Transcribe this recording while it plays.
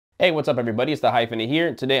Hey, what's up everybody? It's TheHyphenate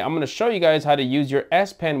here. Today I'm going to show you guys how to use your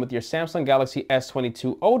S Pen with your Samsung Galaxy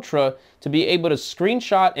S22 Ultra to be able to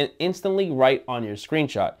screenshot and instantly write on your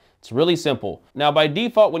screenshot. It's really simple. Now by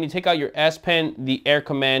default, when you take out your S Pen, the air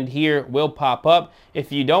command here will pop up.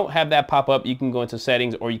 If you don't have that pop up, you can go into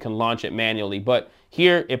settings or you can launch it manually. But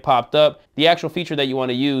here it popped up. The actual feature that you want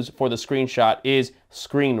to use for the screenshot is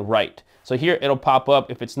screen write. So here it'll pop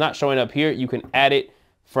up. If it's not showing up here, you can add it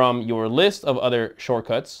from your list of other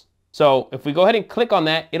shortcuts. So if we go ahead and click on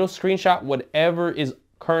that, it'll screenshot whatever is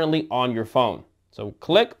currently on your phone. So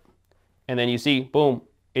click, and then you see, boom,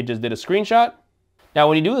 it just did a screenshot. Now,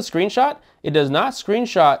 when you do the screenshot, it does not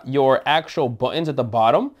screenshot your actual buttons at the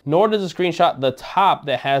bottom, nor does it screenshot the top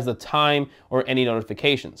that has the time or any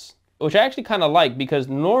notifications, which I actually kind of like because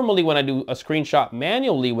normally when I do a screenshot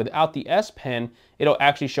manually without the S Pen, it'll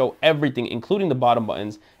actually show everything, including the bottom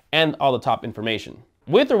buttons and all the top information.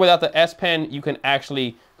 With or without the S Pen, you can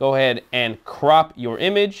actually go ahead and crop your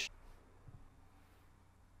image.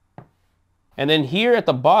 And then here at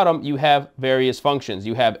the bottom, you have various functions.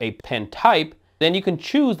 You have a pen type. Then you can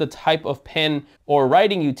choose the type of pen or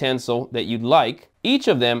writing utensil that you'd like. Each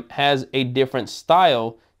of them has a different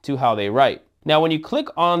style to how they write. Now, when you click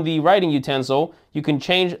on the writing utensil, you can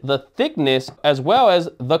change the thickness as well as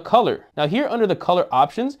the color. Now here under the color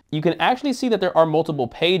options, you can actually see that there are multiple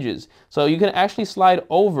pages. So you can actually slide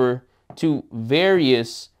over to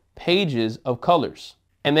various pages of colors.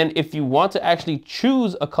 And then if you want to actually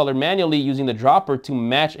choose a color manually using the dropper to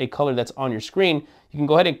match a color that's on your screen, you can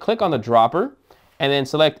go ahead and click on the dropper and then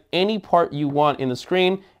select any part you want in the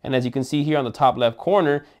screen. And as you can see here on the top left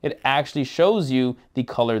corner, it actually shows you the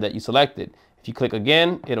color that you selected. If you click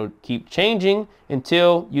again, it'll keep changing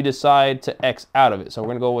until you decide to X out of it. So we're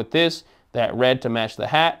gonna go with this, that red to match the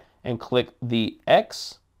hat, and click the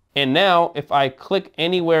X. And now if I click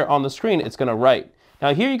anywhere on the screen, it's gonna write.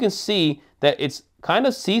 Now here you can see that it's kind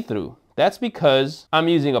of see-through. That's because I'm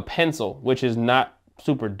using a pencil, which is not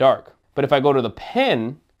super dark. But if I go to the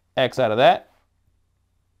pen, X out of that,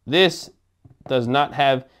 this does not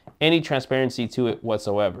have any transparency to it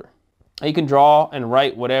whatsoever. You can draw and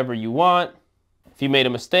write whatever you want. If you made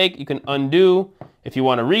a mistake, you can undo. If you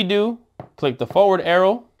want to redo, click the forward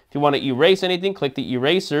arrow. If you want to erase anything, click the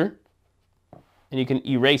eraser, and you can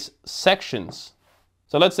erase sections.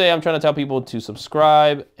 So let's say I'm trying to tell people to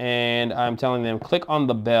subscribe and I'm telling them click on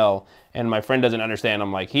the bell and my friend doesn't understand.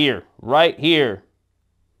 I'm like, here, right here,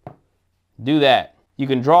 do that. You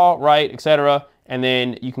can draw, write, etc. And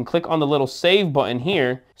then you can click on the little save button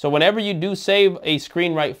here. So whenever you do save a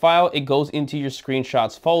screen write file, it goes into your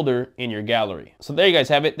screenshots folder in your gallery. So there you guys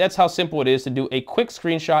have it. That's how simple it is to do a quick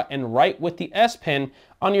screenshot and write with the S Pen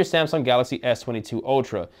on your Samsung Galaxy S22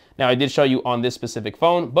 Ultra. Now I did show you on this specific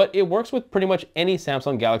phone, but it works with pretty much any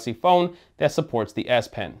Samsung Galaxy phone that supports the S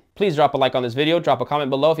Pen. Please drop a like on this video, drop a comment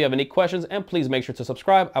below if you have any questions, and please make sure to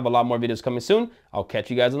subscribe. I have a lot more videos coming soon. I'll catch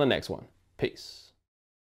you guys on the next one. Peace.